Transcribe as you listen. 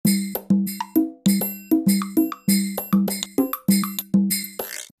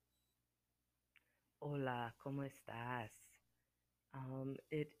¿Cómo estás?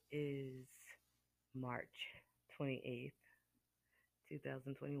 It is March 28th,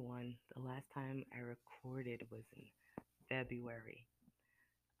 2021. The last time I recorded was in February.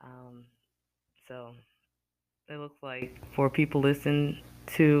 Um, so it looks like four people listened,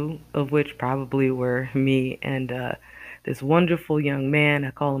 two of which probably were me and this wonderful young man.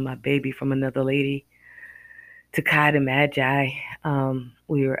 I call him my baby from another lady, Takai the Magi.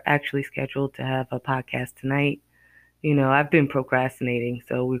 We were actually scheduled to have a podcast tonight. I've been procrastinating,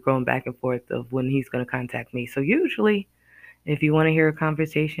 so we're going back and forth of when he's going to contact me. So usually, if you want to hear a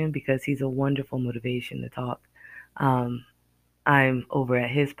conversation, because he's a wonderful motivation to talk, um, I'm over at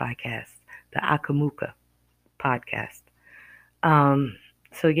his podcast, the Akamuka podcast. Um,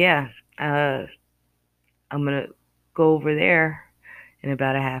 so yeah, uh, I'm gonna go over there in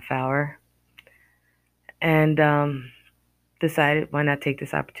about a half hour, and decided why not take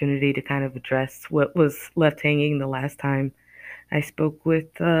this opportunity to kind of address what was left hanging the last time I spoke with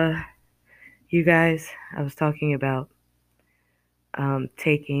you guys. I was talking about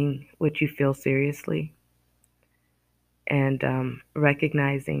taking what you feel seriously and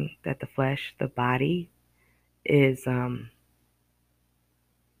recognizing that the flesh, the body, is the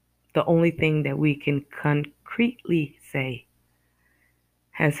only thing that we can concretely say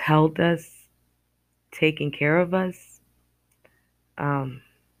has held us, taken care of us, um,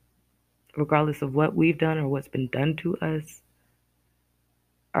 regardless of what we've done or what's been done to us.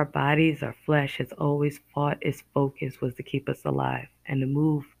 Our bodies, our flesh has always fought, its focus was to keep us alive and to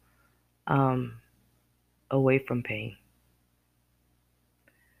move um, away from pain.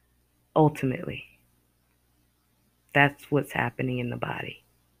 Ultimately, that's what's happening in the body.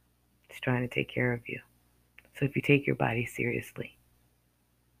 It's trying to take care of you. So if you take your body seriously,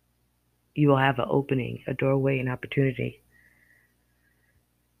 you will have an opening, a doorway, an opportunity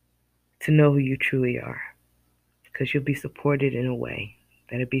to know who you truly are. Because you'll be supported in a way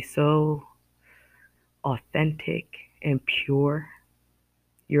that'll be so authentic and pure.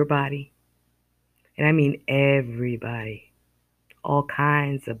 Your body, and I mean everybody, all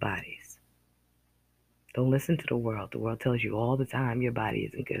kinds of bodies. Don't listen to the world. The world tells you all the time your body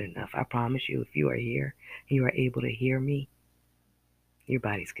isn't good enough. I promise you, if you are here and you are able to hear me, your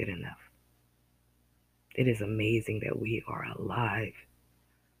body's good enough. It is amazing that we are alive.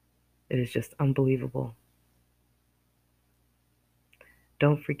 It is just unbelievable.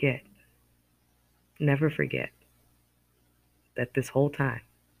 Don't forget, never forget that this whole time,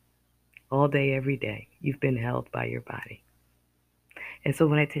 all day, every day, you've been held by your body. And so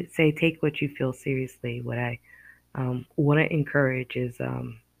when I say take what you feel seriously, what I want to encourage is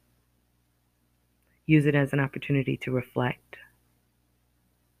use it as an opportunity to reflect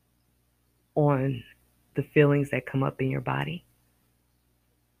on the feelings that come up in your body.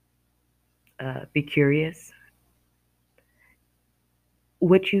 Be curious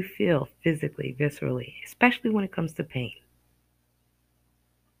what you feel physically, viscerally, especially when it comes to pain.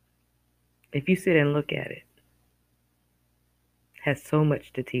 If you sit and look at it, it has so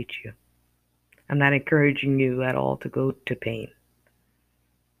much to teach you. I'm not encouraging you at all to go to pain.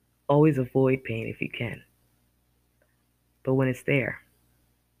 Always avoid pain if you can. But when it's there,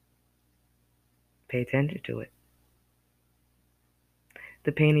 pay attention to it.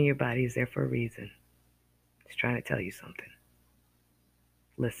 The pain in your body is there for a reason. It's trying to tell you something.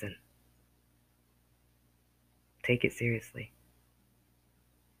 Listen. Take it seriously.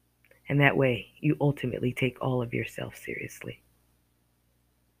 And that way, you ultimately take all of yourself seriously.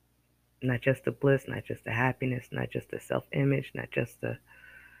 Not just the bliss, not just the happiness, not just the self image, not just the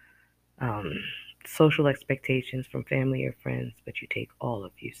um, social expectations from family or friends, but you take all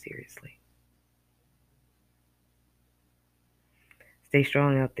of you seriously. Stay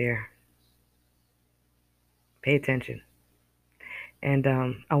strong out there. Pay attention. And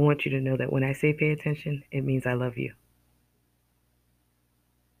I want you to know that when I say pay attention, it means I love you.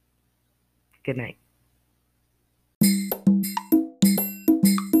 Good night.